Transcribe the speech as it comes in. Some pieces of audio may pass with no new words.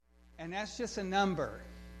And that's just a number.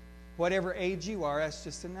 Whatever age you are, that's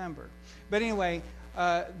just a number. But anyway,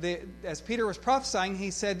 as Peter was prophesying, he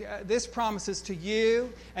said, this promises to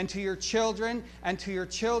you and to your children and to your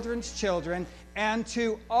children's children and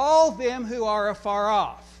to all them who are afar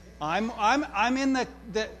off. I'm in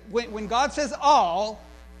when God says all,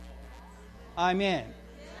 I'm in.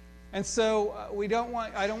 And so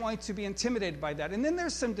I don't want you to be intimidated by that. And then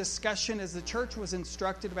there's some discussion as the church was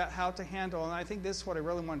instructed about how to handle, and I think this is what I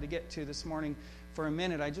really wanted to get to this morning for a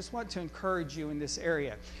minute. I just want to encourage you in this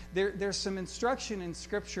area. There's some instruction in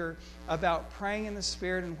Scripture about praying in the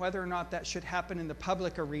Spirit and whether or not that should happen in the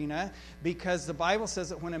public arena, because the Bible says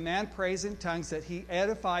that when a man prays in tongues that he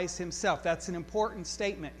edifies himself. That's an important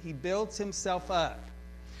statement. He builds himself up.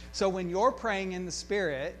 So when you're praying in the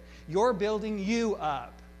Spirit, you're building you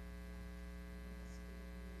up.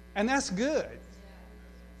 And that's good.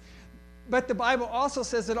 But the Bible also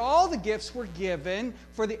says that all the gifts were given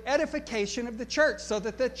for the edification of the church, so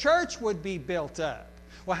that the church would be built up.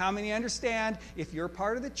 Well, how many understand if you're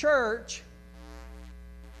part of the church,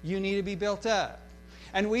 you need to be built up?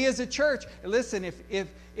 And we as a church, listen,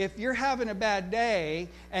 if you're having a bad day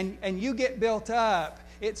and you get built up,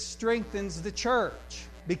 it strengthens the church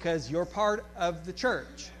because you're part of the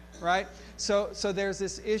church, right? So there's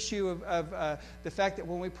this issue of the fact that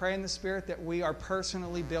when we pray in the Spirit that we are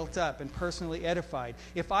personally built up and personally edified.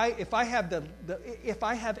 If I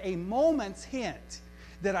have a moment's hint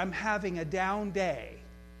that I'm having a down day,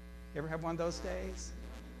 you ever have one of those days?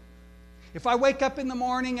 If I wake up in the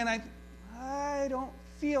morning and I don't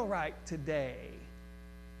feel right today,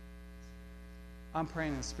 I'm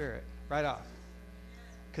praying in the Spirit right off,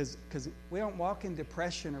 because we don't walk in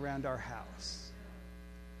depression around our house.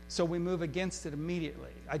 So we move against it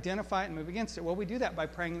immediately. Identify it and move against it. Well, we do that by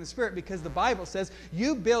praying in the Spirit, because the Bible says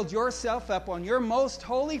you build yourself up on your most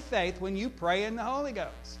holy faith when you pray in the Holy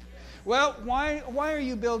Ghost. Well, why are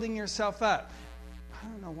you building yourself up? I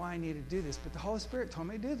don't know why I need to do this, but the Holy Spirit told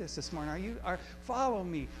me to do this morning. Follow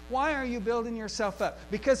me. Why are you building yourself up?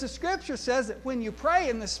 Because the Scripture says that when you pray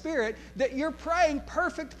in the Spirit, that you're praying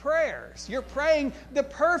perfect prayers. You're praying the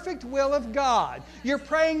perfect will of God. You're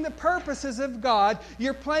praying the purposes of God.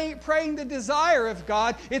 You're praying the desire of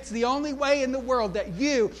God. It's the only way in the world that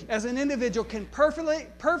you, as an individual, can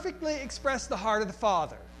perfectly express the heart of the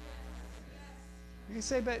Father. You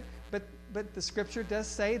say, but the Scripture does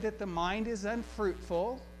say that the mind is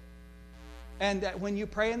unfruitful, and that when you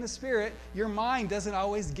pray in the Spirit, your mind doesn't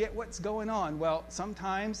always get what's going on. Well,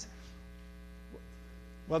 sometimes,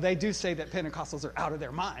 they do say that Pentecostals are out of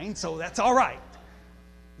their mind, so that's all right.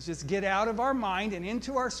 Let's just get out of our mind and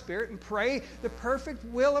into our spirit and pray the perfect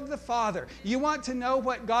will of the Father. You want to know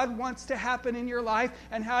what God wants to happen in your life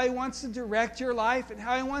and how He wants to direct your life and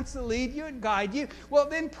how He wants to lead you and guide you? Well,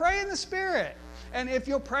 then pray in the Spirit. And if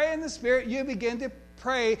you'll pray in the Spirit, you begin to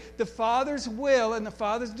pray the Father's will and the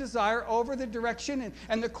Father's desire over the direction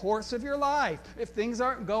and the course of your life. If things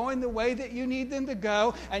aren't going the way that you need them to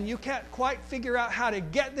go, and you can't quite figure out how to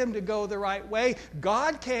get them to go the right way,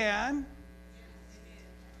 God can.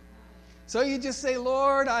 So you just say,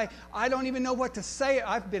 Lord, I don't even know what to say.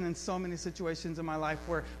 I've been in so many situations in my life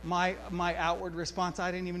where my outward response,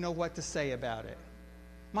 I didn't even know what to say about it.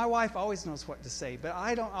 My wife always knows what to say, but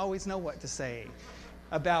I don't always know what to say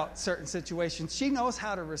about certain situations. She knows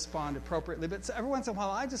how to respond appropriately, but every once in a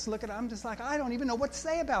while I just look at it, I'm just like, I don't even know what to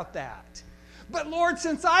say about that. But Lord,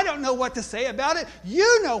 since I don't know what to say about it,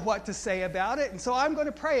 you know what to say about it, and so I'm going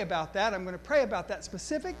to pray about that. I'm going to pray about that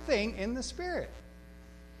specific thing in the Spirit.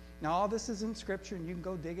 Now, all this is in Scripture, and you can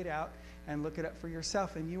go dig it out and look it up for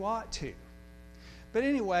yourself, and you ought to. But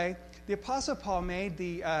anyway, the Apostle Paul made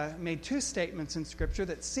two statements in Scripture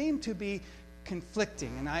that seem to be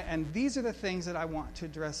conflicting, and these are the things that I want to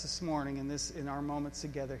address this morning in our moments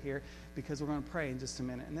together here, because we're going to pray in just a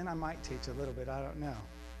minute, and then I might teach a little bit. I don't know.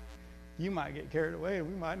 You might get carried away, and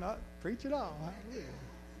we might not preach at all. Hallelujah.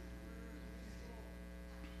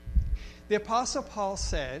 The Apostle Paul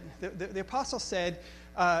said, the Apostle said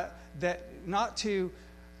that not to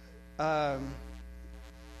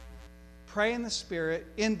pray in the Spirit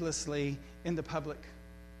endlessly in the public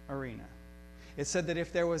arena. It said that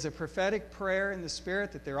if there was a prophetic prayer in the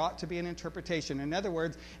Spirit, that there ought to be an interpretation. In other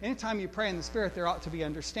words, anytime you pray in the Spirit, there ought to be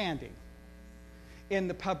understanding in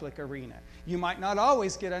the public arena. You might not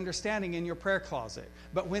always get understanding in your prayer closet,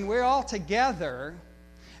 but when we're all together,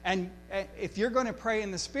 and if you're going to pray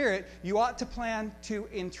in the Spirit, you ought to plan to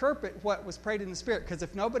interpret what was prayed in the Spirit, because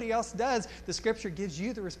if nobody else does, the Scripture gives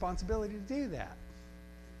you the responsibility to do that.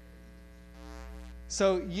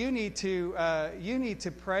 So you need to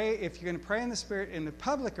pray. If you're going to pray in the Spirit in the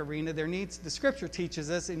public arena, the Scripture teaches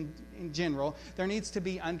us in general, there needs to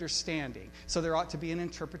be understanding. So there ought to be an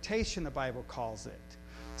interpretation, the Bible calls it.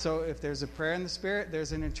 So if there's a prayer in the Spirit,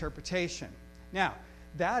 there's an interpretation. Now,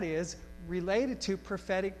 that is related to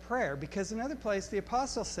prophetic prayer, because another place the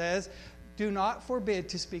apostle says, do not forbid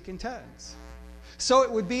to speak in tongues. So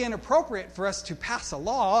it would be inappropriate for us to pass a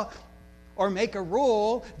law or make a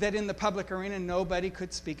rule that in the public arena nobody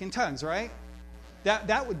could speak in tongues, right?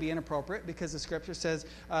 That would be inappropriate, because the Scripture says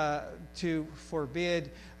to forbid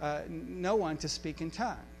no one to speak in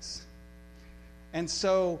tongues. And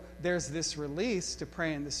so there's this release to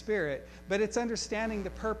pray in the Spirit, but it's understanding the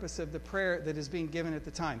purpose of the prayer that is being given at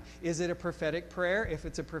the time. Is it a prophetic prayer? If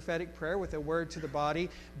it's a prophetic prayer with a word to the body,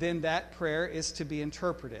 then that prayer is to be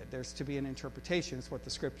interpreted. There's to be an interpretation, is what the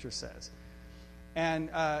Scripture says. And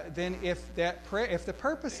then if the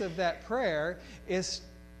purpose of that prayer is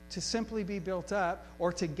to simply be built up,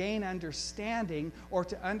 or to gain understanding, or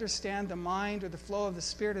to understand the mind or the flow of the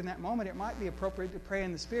Spirit in that moment, it might be appropriate to pray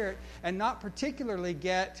in the Spirit and not particularly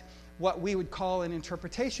get what we would call an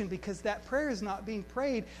interpretation, because that prayer is not being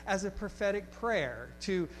prayed as a prophetic prayer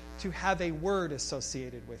to have a word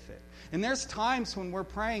associated with it. And there's times when we're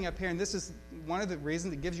praying up here, and this is one of the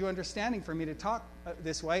reasons that gives you understanding for me to talk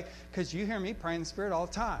this way, because you hear me pray in the Spirit all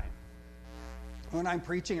the time. When I'm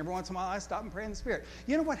preaching, every once in a while I stop and pray in the Spirit.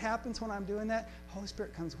 You know what happens when I'm doing that? Holy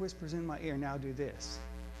Spirit comes, whispers in my ear, now do this.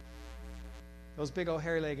 Those big old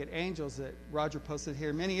hairy-legged angels that Roger posted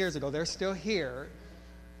here many years ago, they're still here.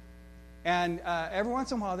 And every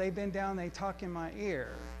once in a while they bend down, they talk in my ear.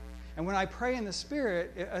 And when I pray in the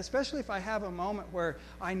Spirit, especially if I have a moment where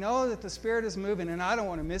I know that the Spirit is moving and I don't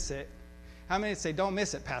want to miss it. How many say, don't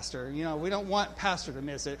miss it, Pastor? You know, we don't want Pastor to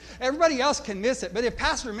miss it. Everybody else can miss it, but if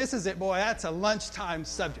Pastor misses it, boy, that's a lunchtime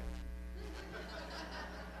subject.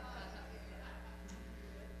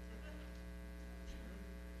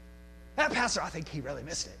 That Pastor, I think he really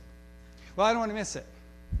missed it. Well, I don't want to miss it.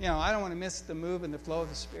 You know, I don't want to miss the move and the flow of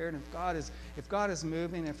the Spirit. And if God is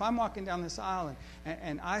moving, if I'm walking down this aisle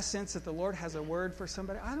and I sense that the Lord has a word for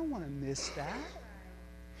somebody, I don't want to miss that.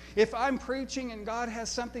 If I'm preaching and God has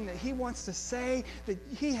something that He wants to say, that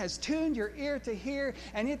He has tuned your ear to hear,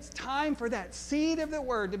 and it's time for that seed of the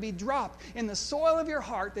Word to be dropped in the soil of your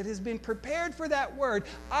heart that has been prepared for that Word,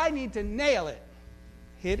 I need to nail it.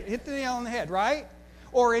 Hit the nail on the head, right?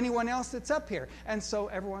 Or anyone else that's up here. And so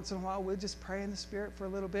every once in a while, we'll just pray in the Spirit for a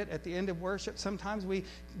little bit. At the end of worship, sometimes we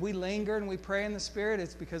linger and we pray in the Spirit.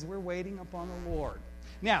 It's because we're waiting upon the Lord.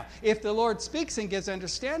 Now, if the Lord speaks and gives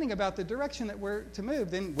understanding about the direction that we're to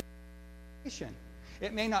move, then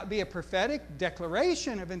it may not be a prophetic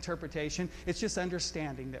declaration of interpretation. It's just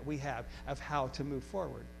understanding that we have of how to move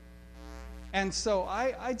forward. And so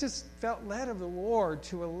I just felt led of the Lord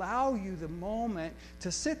to allow you the moment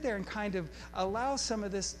to sit there and kind of allow some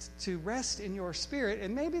of this to rest in your spirit.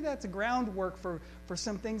 And maybe that's a groundwork for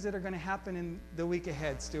some things that are going to happen in the week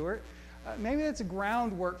ahead, Stuart. Maybe that's a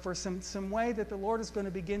groundwork for some way that the Lord is going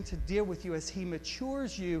to begin to deal with you as He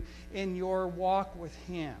matures you in your walk with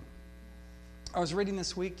Him. I was reading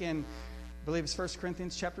this week in, I believe it's 1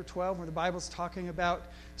 Corinthians chapter 12, where the Bible's talking about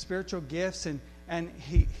spiritual gifts, and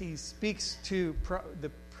he speaks to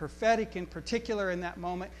the prophetic in particular in that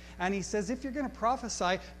moment, and he says, if you're going to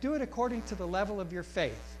prophesy, do it according to the level of your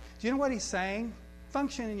faith. Do you know what he's saying?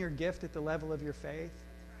 Function in your gift at the level of your faith.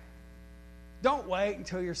 Don't wait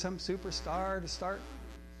until you're some superstar to start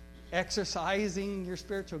exercising your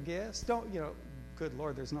spiritual gifts. Good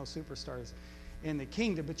Lord, there's no superstars in the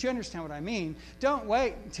kingdom, but you understand what I mean. Don't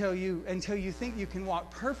wait until you think you can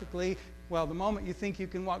walk perfectly. Well, the moment you think you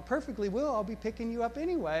can walk perfectly, we'll all be picking you up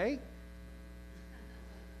anyway.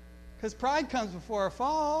 Because pride comes before a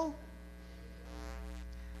fall.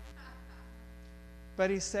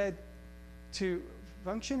 But he said to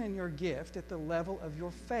function in your gift at the level of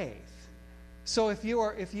your faith. So if you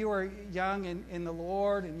are young in the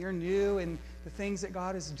Lord and you're new in the things that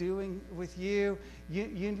God is doing with you,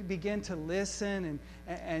 you begin to listen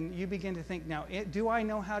and you begin to think, now, do I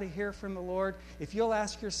know how to hear from the Lord? If you'll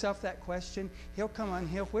ask yourself that question, He'll come on,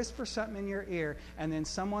 He'll whisper something in your ear, and then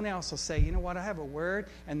someone else will say, you know what, I have a word,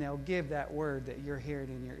 and they'll give that word that you're hearing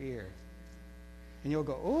in your ear. And you'll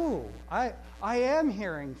go, oh, I am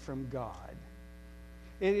hearing from God.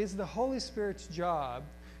 It is the Holy Spirit's job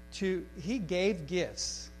He gave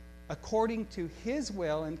gifts according to His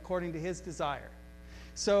will and according to His desire.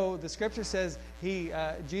 So the Scripture says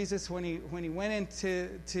Jesus, when he went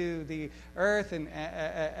into the earth and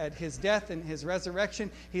at His death and His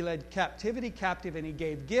resurrection, He led captivity captive and He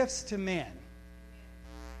gave gifts to men.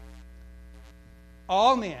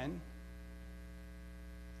 All men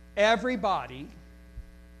Everybody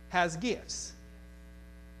has gifts.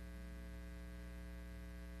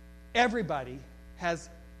 Everybody has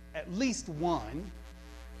at least one.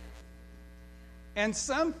 And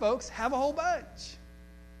some folks have a whole bunch.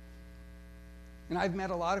 And I've met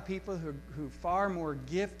a lot of people who are far more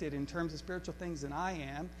gifted in terms of spiritual things than I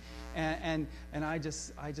am. And I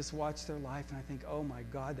just watch their life and I think, oh my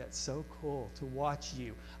God, that's so cool to watch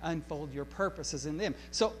you unfold your purposes in them.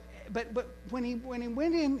 So, but when he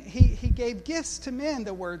went in, he gave gifts to men,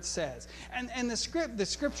 the word says. And the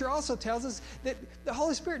scripture also tells us that the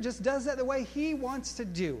Holy Spirit just does that the way he wants to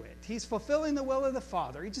do it. He's fulfilling the will of the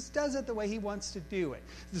Father. He just does it the way he wants to do it.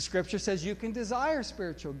 The scripture says you can desire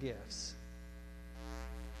spiritual gifts.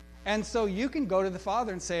 And so you can go to the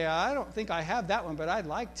Father and say, I don't think I have that one, but I'd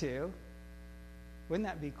like to. Wouldn't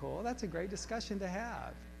that be cool? That's a great discussion to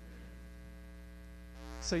have.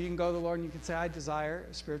 So you can go to the Lord and you can say, I desire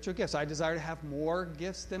spiritual gifts. I desire to have more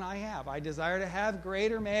gifts than I have. I desire to have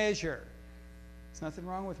greater measure. There's nothing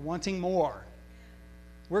wrong with wanting more.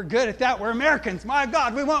 We're good at that. We're Americans. My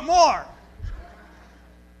God, we want more.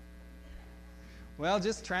 Well,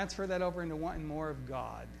 just transfer that over into wanting more of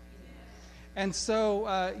God. And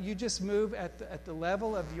so you just move at the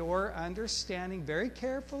level of your understanding very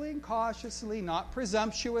carefully and cautiously, not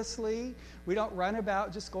presumptuously. We don't run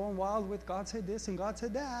about just going wild with God said this and God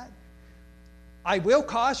said that. I will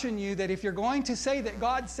caution you that if you're going to say that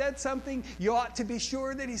God said something, you ought to be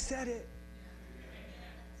sure that he said it.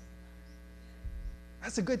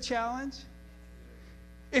 That's a good challenge.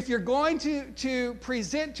 If you're going to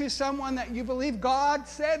present to someone that you believe God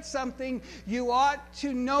said something, you ought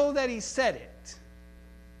to know that he said it.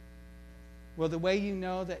 Well, the way you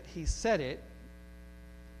know that he said it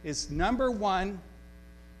is, number one,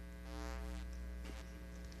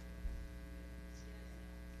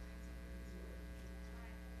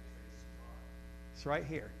 it's right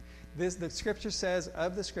here. The scripture says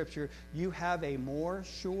of the scripture, you have a more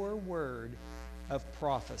sure word of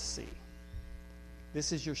prophecy.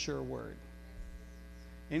 This is your sure word.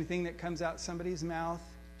 Anything that comes out somebody's mouth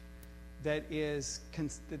that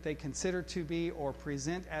they consider to be or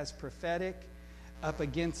present as prophetic up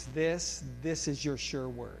against this is your sure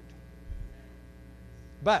word.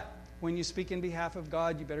 But when you speak in behalf of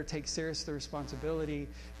God, you better take serious the responsibility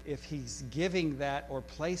if he's giving that or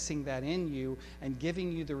placing that in you and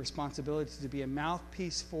giving you the responsibility to be a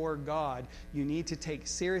mouthpiece for God. You need to take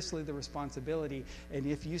seriously the responsibility. And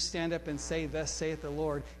if you stand up and say, thus saith the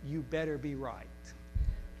Lord, you better be right.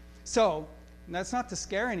 So, that's not to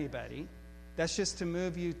scare anybody. That's just to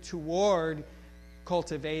move you toward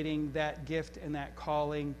cultivating that gift and that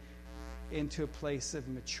calling into a place of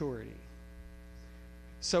maturity.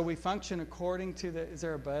 So we function according to is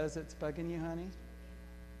there a buzz that's bugging you, honey?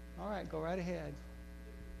 All right, go right ahead.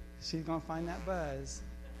 She's going to find that buzz.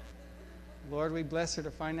 Lord, we bless her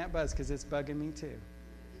to find that buzz because it's bugging me too.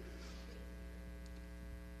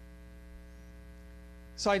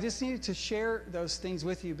 So I just needed to share those things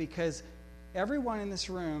with you because everyone in this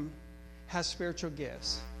room has spiritual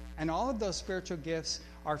gifts. And all of those spiritual gifts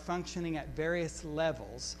are functioning at various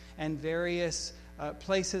levels and various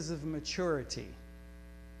places of maturity.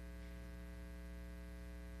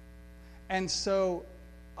 And so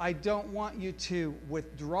I don't want you to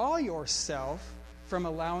withdraw yourself from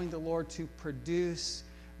allowing the Lord to produce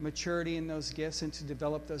maturity in those gifts and to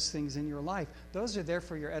develop those things in your life. Those are there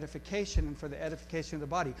for your edification and for the edification of the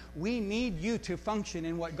body. We need you to function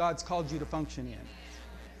in what God's called you to function in.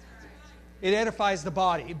 It edifies the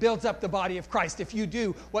body. It builds up the body of Christ. If you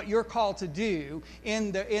do what you're called to do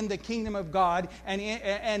in the kingdom of God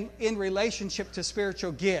and in relationship to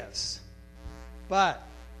spiritual gifts. But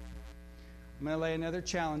I'm going to lay another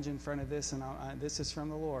challenge in front of this, and this is from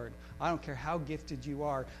the Lord. I don't care how gifted you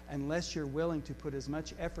are, unless you're willing to put as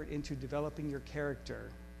much effort into developing your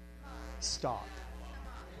character, stop.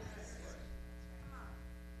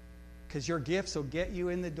 Because your gifts will get you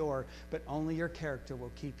in the door, but only your character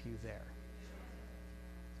will keep you there.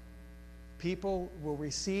 People will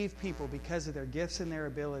receive people because of their gifts and their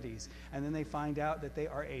abilities, and then they find out that they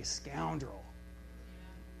are a scoundrel.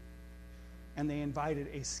 And they invited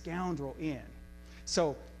a scoundrel in.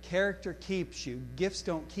 So character keeps you. Gifts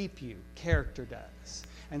don't keep you. Character does.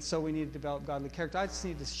 And so we need to develop godly character. I just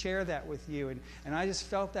need to share that with you. And I just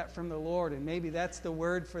felt that from the Lord. And maybe that's the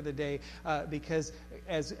word for the day. Because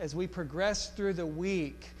as we progress through the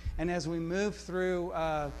week and as we move through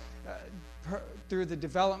the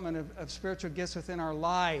development of spiritual gifts within our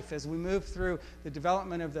life, as we move through the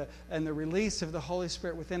development and the release of the Holy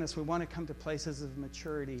Spirit within us, we want to come to places of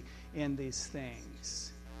maturity in these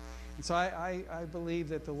things. And so I believe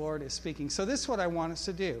that the Lord is speaking. So this is what I want us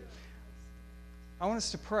to do. I want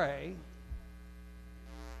us to pray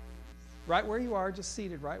right where you are, just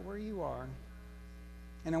seated right where you are.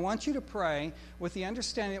 And I want you to pray with the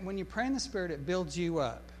understanding that when you pray in the Spirit, it builds you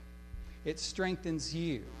up. It strengthens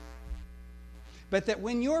you. But that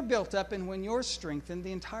when you're built up and when you're strengthened,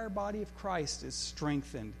 the entire body of Christ is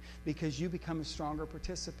strengthened because you become a stronger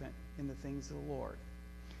participant in the things of the Lord.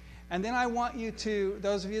 And then I want you to,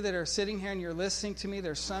 those of you that are sitting here and you're listening to me,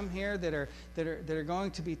 there's some here that are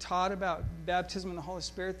going to be taught about baptism in the Holy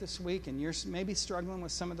Spirit this week, and you're maybe struggling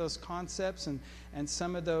with some of those concepts and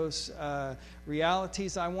some of those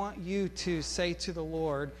realities. I want you to say to the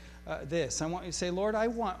Lord this. I want you to say, Lord, I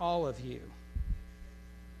want all of you.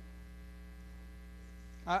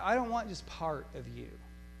 I don't want just part of you.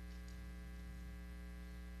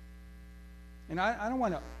 And I don't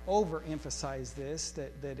want to overemphasize this,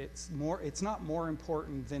 that it's not more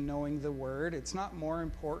important than knowing the Word. It's not more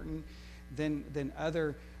important than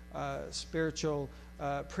other spiritual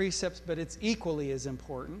precepts, but it's equally as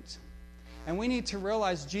important. And we need to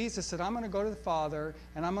realize Jesus said, I'm going to go to the Father,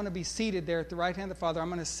 and I'm going to be seated there at the right hand of the Father. I'm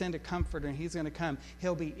going to send a comforter, and He's going to come.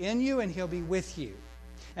 He'll be in you, and He'll be with you.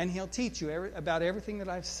 And He'll teach you about everything that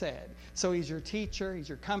I've said. So He's your teacher, He's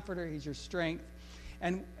your comforter, He's your strength.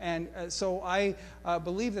 And so I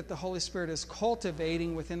believe that the Holy Spirit is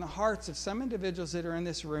cultivating within the hearts of some individuals that are in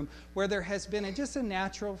this room where there has been just a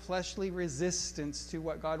natural fleshly resistance to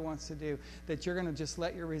what God wants to do, that you're going to just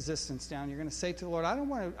let your resistance down. You're going to say to the Lord, I don't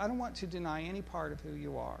want to deny any part of who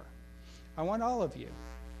you are. I want all of you.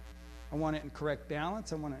 I want it in correct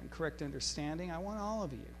balance. I want it in correct understanding. I want all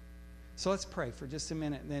of you. So let's pray for just a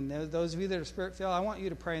minute. And then those of you that are Spirit-filled, I want you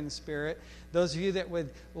to pray in the Spirit. Those of you that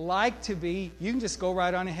would like to be, you can just go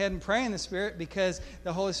right on ahead and pray in the Spirit, because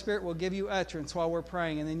the Holy Spirit will give you utterance while we're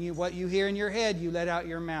praying. And then what you hear in your head, you let out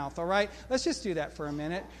your mouth. All right? Let's just do that for a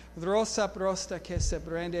minute.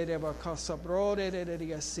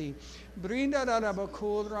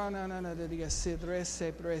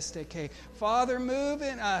 Father, move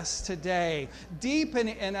in us today. Deepen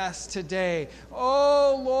in us today.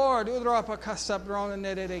 Oh, Lord.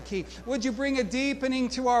 Would you bring a deepening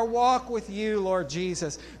to our walk with you, Lord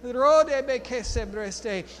Jesus?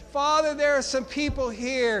 Father, there are some people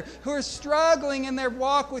here who are struggling in their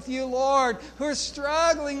walk with you, Lord, who are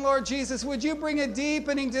struggling, Lord Jesus. Would you bring a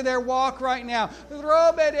deepening to their walk right now?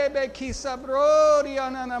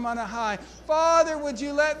 Father, would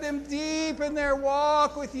you let them deepen their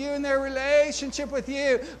walk with you and their relationship with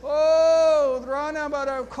you? Oh,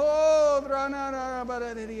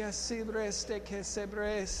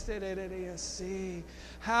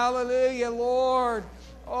 hallelujah, Lord.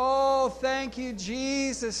 Oh, thank you,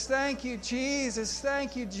 Jesus. Thank you, Jesus.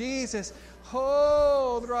 Thank you, Jesus.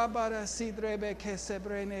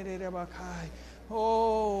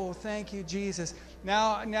 Oh, thank you, Jesus.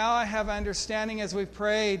 Now I have understanding as we've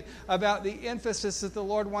prayed about the emphasis that the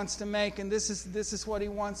Lord wants to make, and this is what He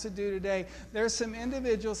wants to do today. There's some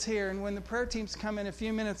individuals here, and when the prayer teams come in a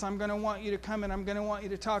few minutes, I'm going to want you to come and I'm going to want you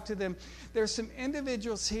to talk to them. There's some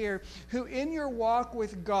individuals here who in your walk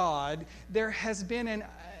with God, there has been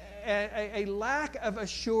a lack of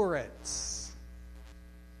assurance.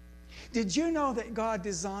 Did you know that God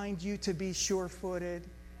designed you to be sure-footed?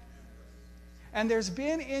 And there's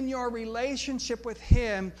been in your relationship with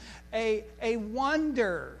Him a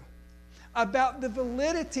wonder about the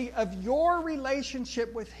validity of your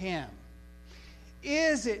relationship with Him.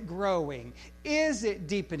 Is it growing? Is it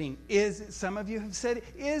deepening? Some of you have said,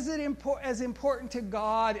 is it as important to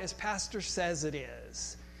God as Pastor says it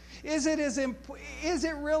is? Is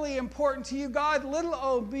it really important to you? God, little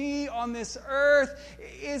old me on this earth,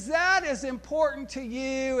 is that as important to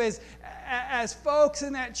you as folks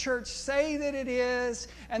in that church say that it is?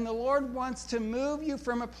 And the Lord wants to move you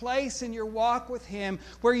from a place in your walk with Him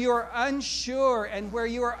where you are unsure and where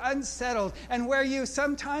you are unsettled and where you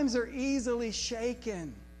sometimes are easily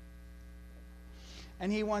shaken.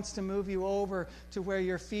 And He wants to move you over to where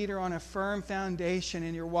your feet are on a firm foundation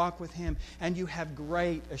in your walk with Him and you have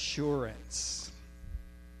great assurance.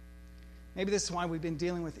 Maybe this is why we've been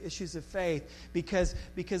dealing with issues of faith, because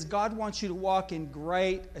God wants you to walk in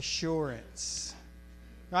great assurance.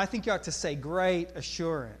 Now, I think you ought to say great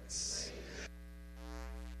assurance.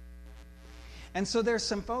 And so there's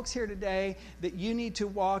some folks here today that you need to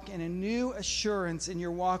walk in a new assurance in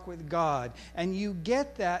your walk with God. And you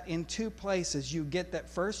get that in two places. You get that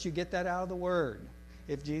first, you get that out of the Word.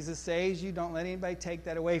 If Jesus saves you, don't let anybody take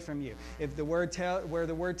that away from you. If the Word where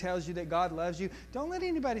the Word tells you that God loves you, don't let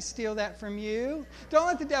anybody steal that from you. Don't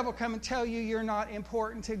let the devil come and tell you you're not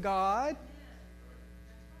important to God.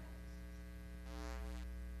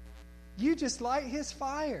 You just light His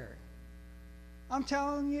fire. I'm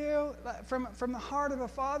telling you, from the heart of a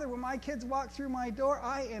father, when my kids walk through my door,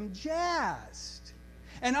 I am jazzed.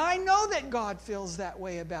 And I know that God feels that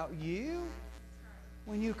way about you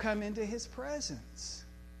when you come into His presence.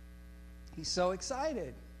 He's so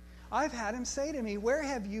excited. I've had him say to me, "Where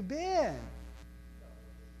have you been?"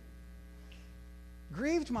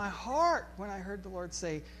 Grieved my heart when I heard the Lord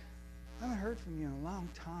say, "I haven't heard from you in a long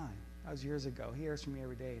time." That was years ago. He hears from me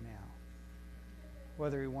every day now,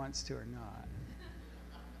 whether he wants to or not.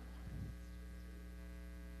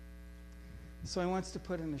 So He wants to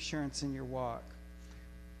put an assurance in your walk.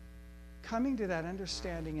 Coming to that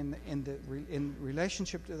understanding in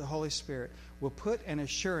relationship to the Holy Spirit will put an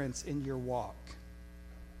assurance in your walk.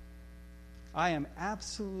 I am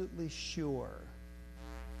absolutely sure,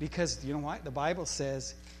 because you know what? The Bible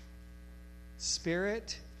says,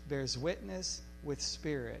 Spirit bears witness with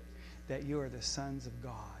Spirit that you are the sons of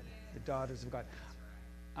God, the daughters of God.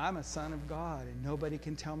 I'm a son of God, and nobody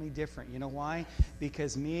can tell me different. You know why?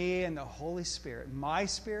 Because me and the Holy Spirit, my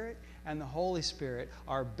spirit and the Holy Spirit,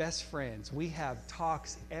 are best friends. We have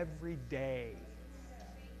talks every day.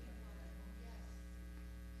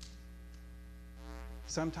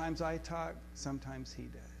 Sometimes I talk, sometimes he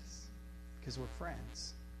does, because we're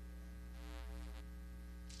friends.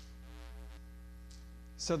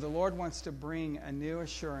 So the Lord wants to bring a new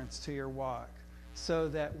assurance to your walk, so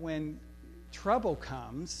that when trouble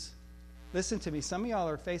comes, listen to me, some of y'all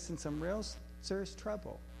are facing some real serious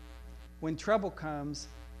trouble. When trouble comes,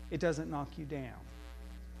 it doesn't knock you down.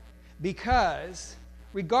 Because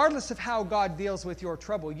regardless of how God deals with your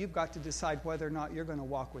trouble, you've got to decide whether or not you're going to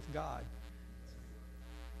walk with God.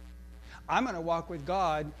 I'm going to walk with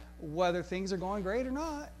God whether things are going great or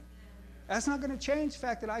not. That's not going to change the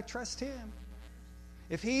fact that I trust Him.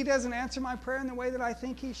 If He doesn't answer my prayer in the way that I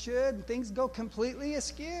think He should, and things go completely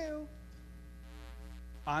askew,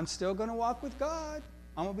 I'm still going to walk with God.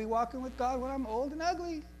 I'm going to be walking with God when I'm old and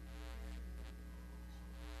ugly.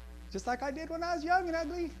 Just like I did when I was young and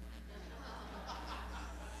ugly.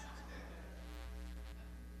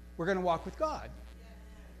 We're going to walk with God.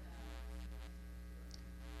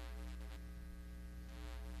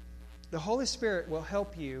 The Holy Spirit will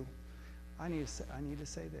help you. I need to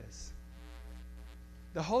say this.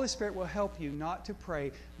 The Holy Spirit will help you not to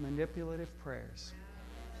pray manipulative prayers.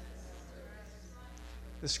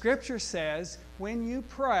 The Scripture says when you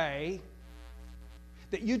pray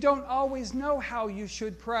that you don't always know how you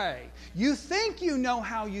should pray. You think you know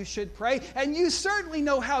how you should pray, and you certainly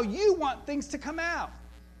know how you want things to come out.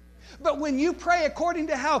 But when you pray according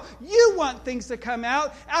to how you want things to come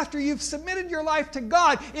out, after you've submitted your life to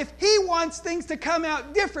God, if He wants things to come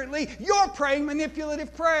out differently, you're praying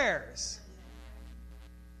manipulative prayers.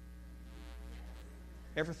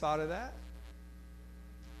 Ever thought of that?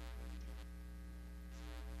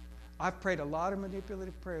 I've prayed a lot of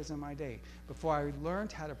manipulative prayers in my day before I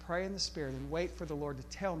learned how to pray in the Spirit and wait for the Lord to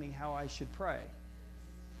tell me how I should pray.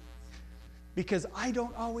 Because I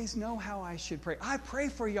don't always know how I should pray. I pray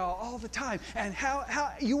for y'all all the time. And how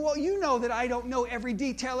you know that I don't know every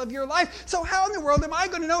detail of your life. So how in the world am I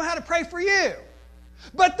going to know how to pray for you?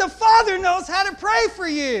 But the Father knows how to pray for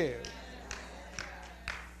you.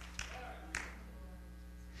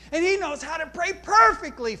 And He knows how to pray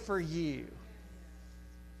perfectly for you.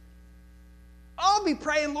 I'll be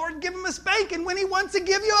praying, Lord, give him a spanking when he wants to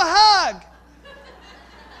give you a hug.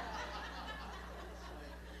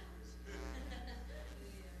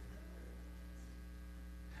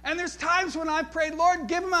 And there's times when I prayed, Lord,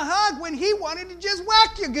 give him a hug when he wanted to just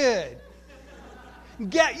whack you good.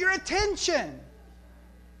 Get your attention.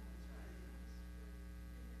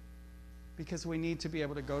 Because we need to be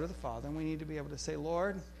able to go to the Father and we need to be able to say,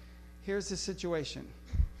 Lord, here's the situation.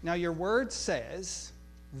 Now your word says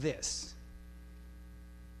this.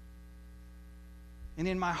 And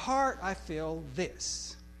in my heart I feel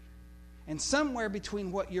this. And somewhere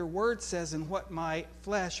between what your word says and what my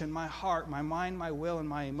flesh and my heart, my mind, my will, and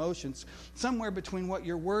my emotions, somewhere between what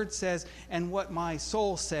your word says and what my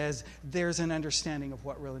soul says, there's an understanding of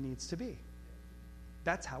what really needs to be.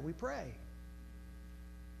 That's how we pray.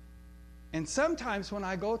 And sometimes when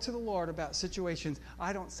I go to the Lord about situations,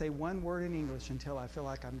 I don't say one word in English until I feel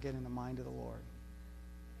like I'm getting the mind of the Lord.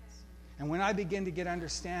 And when I begin to get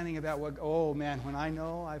understanding about when I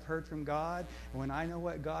know I've heard from God, and when I know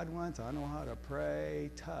what God wants, I know how to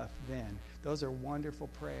pray tough then. Those are wonderful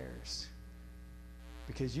prayers.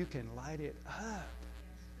 Because you can light it up.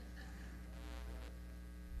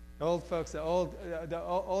 The old folks, the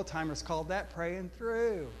old timers called that praying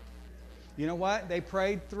through. You know what? They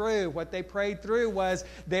prayed through. What they prayed through was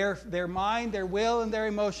their mind, their will, and their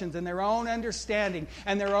emotions, and their own understanding,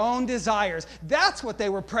 and their own desires. That's what they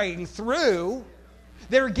were praying through.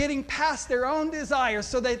 They were getting past their own desires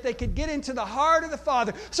so that they could get into the heart of the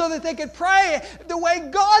Father, so that they could pray the way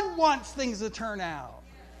God wants things to turn out.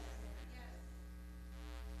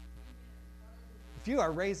 If you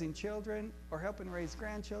are raising children or helping raise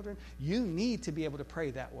grandchildren, you need to be able to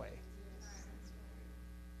pray that way.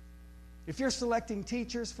 If you're selecting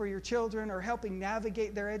teachers for your children or helping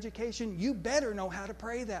navigate their education, you better know how to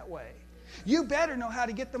pray that way. You better know how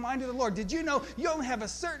to get the mind of the Lord. Did you know you only have a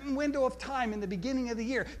certain window of time in the beginning of the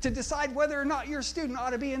year to decide whether or not your student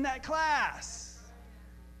ought to be in that class?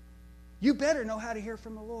 You better know how to hear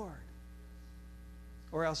from the Lord.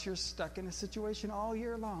 Or else you're stuck in a situation all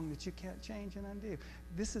year long that you can't change and undo.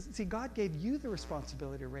 God gave you the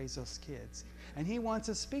responsibility to raise those kids. And He wants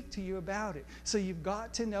to speak to you about it. So you've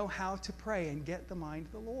got to know how to pray and get the mind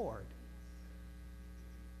of the Lord.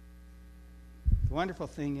 The wonderful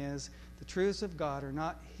thing is, the truths of God are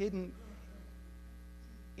not hidden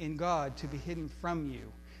in God to be hidden from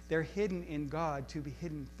you. They're hidden in God to be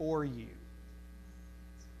hidden for you.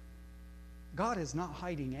 God is not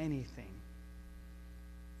hiding anything.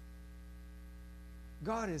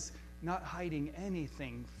 God is not hiding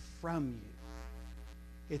anything from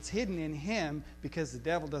you. It's hidden in Him because the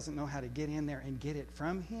devil doesn't know how to get in there and get it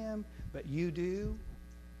from Him, but you do.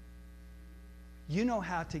 You know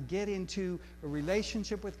how to get into a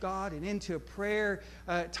relationship with God and into a prayer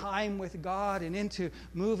time with God and into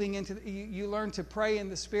moving into... You learn to pray in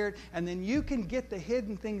the Spirit, and then you can get the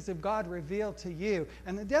hidden things of God revealed to you.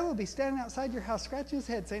 And the devil will be standing outside your house scratching his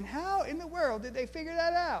head saying, how in the world did they figure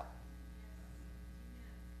that out?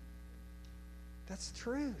 That's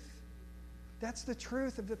truth. That's the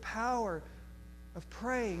truth of the power of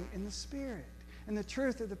praying in the Spirit. And the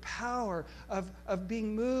truth of the power of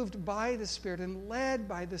being moved by the Spirit and led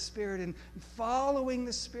by the Spirit and following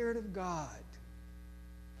the Spirit of God.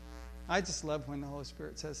 I just love when the Holy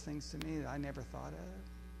Spirit says things to me that I never thought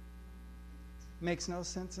of. Makes no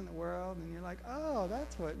sense in the world. And you're like, oh,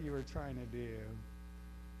 that's what you were trying to do.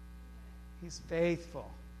 He's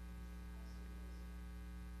faithful.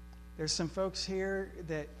 There's some folks here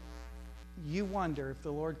that you wonder if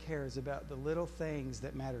the Lord cares about the little things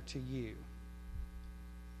that matter to you.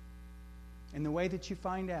 And the way that you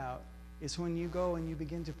find out is when you go and you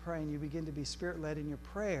begin to pray and you begin to be Spirit-led in your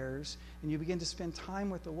prayers and you begin to spend time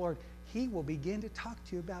with the Lord, He will begin to talk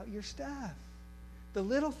to you about your stuff. The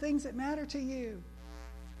little things that matter to you.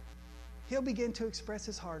 He'll begin to express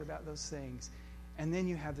His heart about those things. And then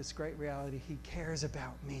you have this great reality. He cares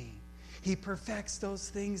about me. He perfects those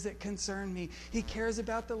things that concern me. He cares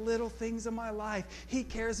about the little things of my life. He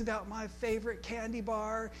cares about my favorite candy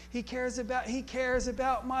bar. He cares about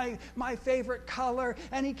my favorite color.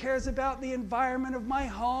 And He cares about the environment of my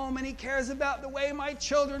home. And He cares about the way my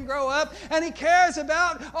children grow up. And He cares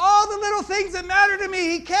about all the little things that matter to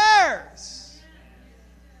me. He cares.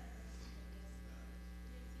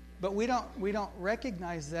 But we don't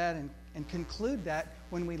recognize that and conclude that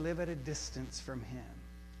when we live at a distance from Him.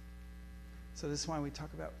 So this is why we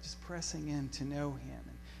talk about just pressing in to know Him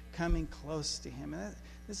and coming close to Him. And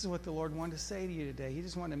this is what the Lord wanted to say to you today. He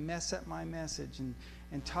just wanted to mess up my message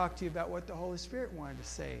and talk to you about what the Holy Spirit wanted to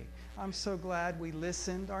say. I'm so glad we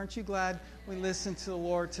listened. Aren't you glad we listened to the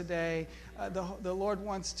Lord today? The Lord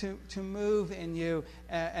wants to move in you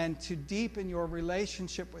and to deepen your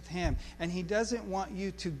relationship with Him. And He doesn't want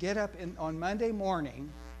you to get up on Monday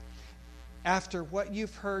morning after what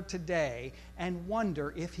you've heard today and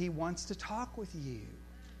wonder if He wants to talk with you.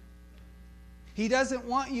 He doesn't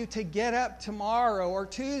want you to get up tomorrow or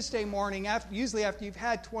Tuesday morning, usually after you've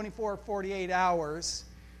had 24 or 48 hours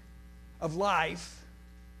of life.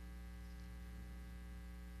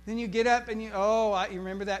 Then you get up and you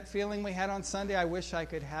remember that feeling we had on Sunday? I wish I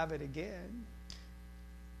could have it again.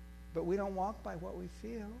 But we don't walk by what we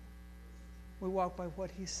feel. We walk by what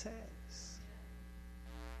He says.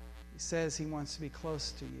 He says He wants to be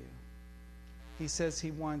close to you. He says He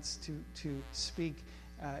wants to speak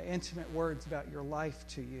intimate words about your life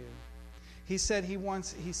to you. He says He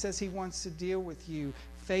wants to deal with you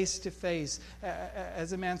face to face.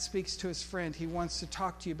 As a man speaks to his friend, He wants to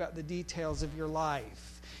talk to you about the details of your life.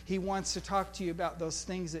 He wants to talk to you about those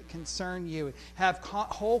things that concern you. Have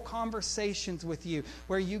whole conversations with you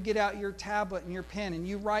where you get out your tablet and your pen and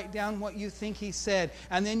you write down what you think He said.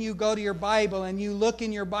 And then you go to your Bible and you look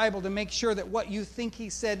in your Bible to make sure that what you think He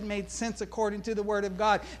said made sense according to the Word of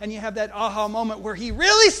God. And you have that aha moment where He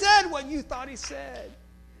really said what you thought He said.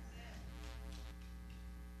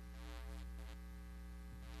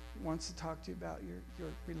 He wants to talk to you about your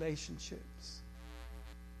relationships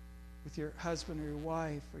with your husband or your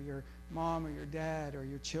wife or your mom or your dad or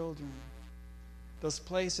your children. Those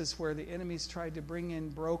places where the enemy's tried to bring in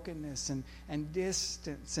brokenness and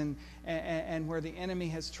distance and where the enemy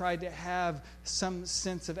has tried to have some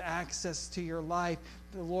sense of access to your life.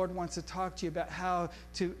 The Lord wants to talk to you about how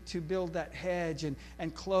to build that hedge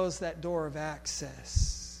and close that door of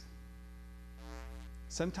access.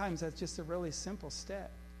 Sometimes that's just a really simple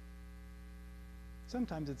step.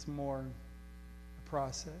 Sometimes it's more a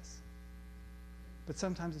process. But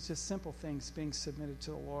sometimes it's just simple things being submitted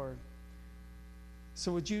to the Lord.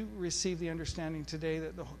 So would you receive the understanding today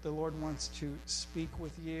that the Lord wants to speak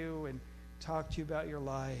with you and talk to you about your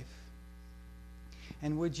life?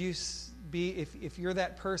 And would you be, if you're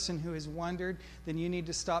that person who has wondered, then you need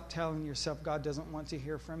to stop telling yourself, God doesn't want to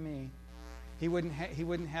hear from me. He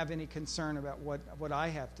wouldn't have any concern about what I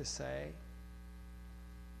have to say.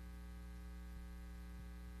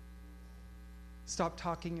 Stop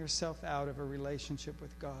talking yourself out of a relationship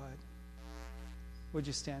with God. Would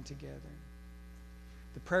you stand together?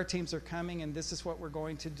 The prayer teams are coming, and this is what we're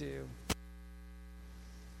going to do.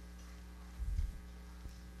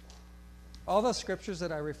 All those scriptures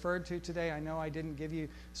that I referred to today, I know I didn't give you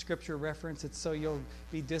scripture reference. It's so you'll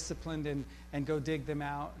be disciplined and go dig them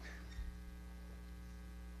out.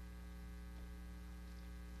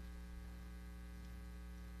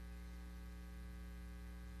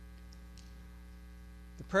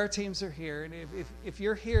 The prayer teams are here, and if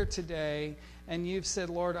you're here today and you've said,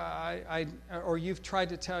 Lord, or you've tried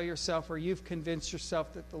to tell yourself, or you've convinced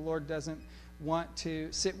yourself that the Lord doesn't want to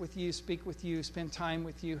sit with you, speak with you, spend time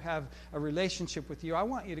with you, have a relationship with you, I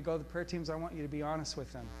want you to go to the prayer teams. I want you to be honest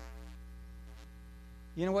with them.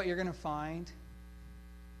 You know what you're going to find?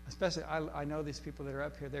 Especially, I know these people that are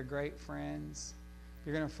up here. They're great friends.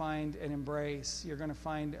 You're going to find an embrace. You're going to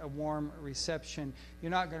find a warm reception. You're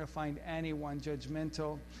not going to find anyone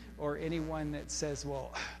judgmental or anyone that says,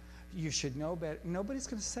 well, you should know better. Nobody's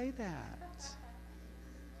going to say that.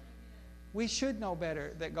 We should know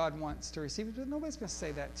better that God wants to receive it, but nobody's going to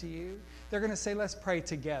say that to you. They're going to say, let's pray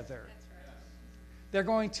together. They're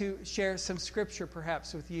going to share some scripture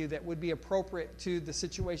perhaps with you that would be appropriate to the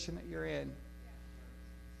situation that you're in.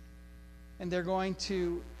 And they're going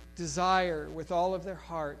to desire with all of their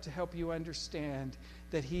heart to help you understand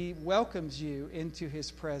that He welcomes you into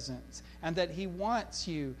His presence and that He wants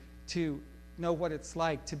you to know what it's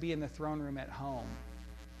like to be in the throne room at home.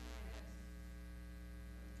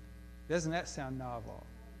 Doesn't that sound novel?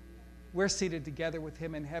 We're seated together with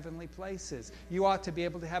Him in heavenly places. You ought to be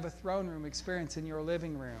able to have a throne room experience in your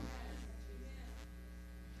living room.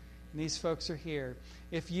 And these folks are here.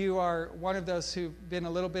 If you are one of those who've been a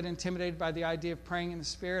little bit intimidated by the idea of praying in the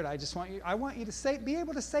Spirit, I want you to be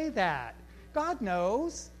able to say that. God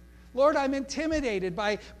knows. Lord, I'm intimidated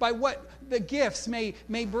by what the gifts may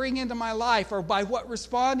bring into my life, or by what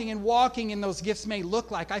responding and walking in those gifts may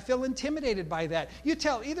look like. I feel intimidated by that. You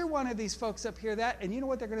tell either one of these folks up here that, and you know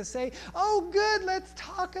what they're going to say? Oh, good, let's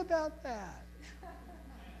talk about that.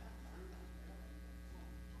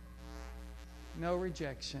 No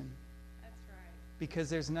rejection. That's right. Because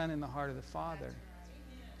there's none in the heart of the Father.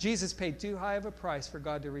 Right. Jesus paid too high of a price for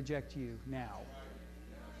God to reject you now.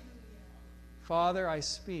 Father, I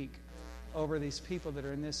speak over these people that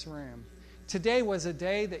are in this room. Today was a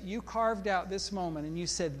day that you carved out this moment and you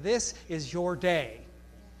said, this is your day.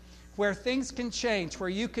 Where things can change, where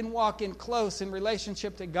you can walk in close in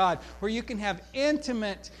relationship to God, where you can have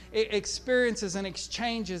intimate experiences and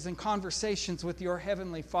exchanges and conversations with your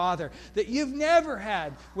Heavenly Father that you've never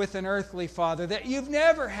had with an earthly father, that you've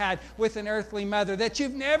never had with an earthly mother, that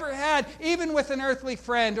you've never had even with an earthly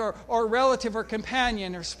friend or relative or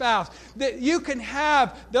companion or spouse, that you can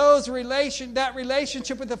have that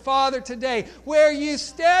relationship with the Father today, where you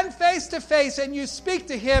stand face to face and you speak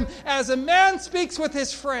to Him as a man speaks with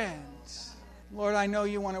his friend. Lord, I know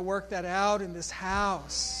you want to work that out in this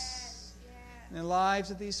house, in the lives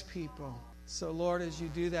of these people. So, Lord, as you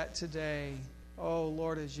do that today,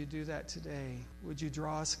 would you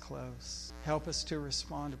draw us close? Help us to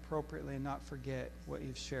respond appropriately and not forget what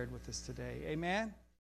you've shared with us today. Amen?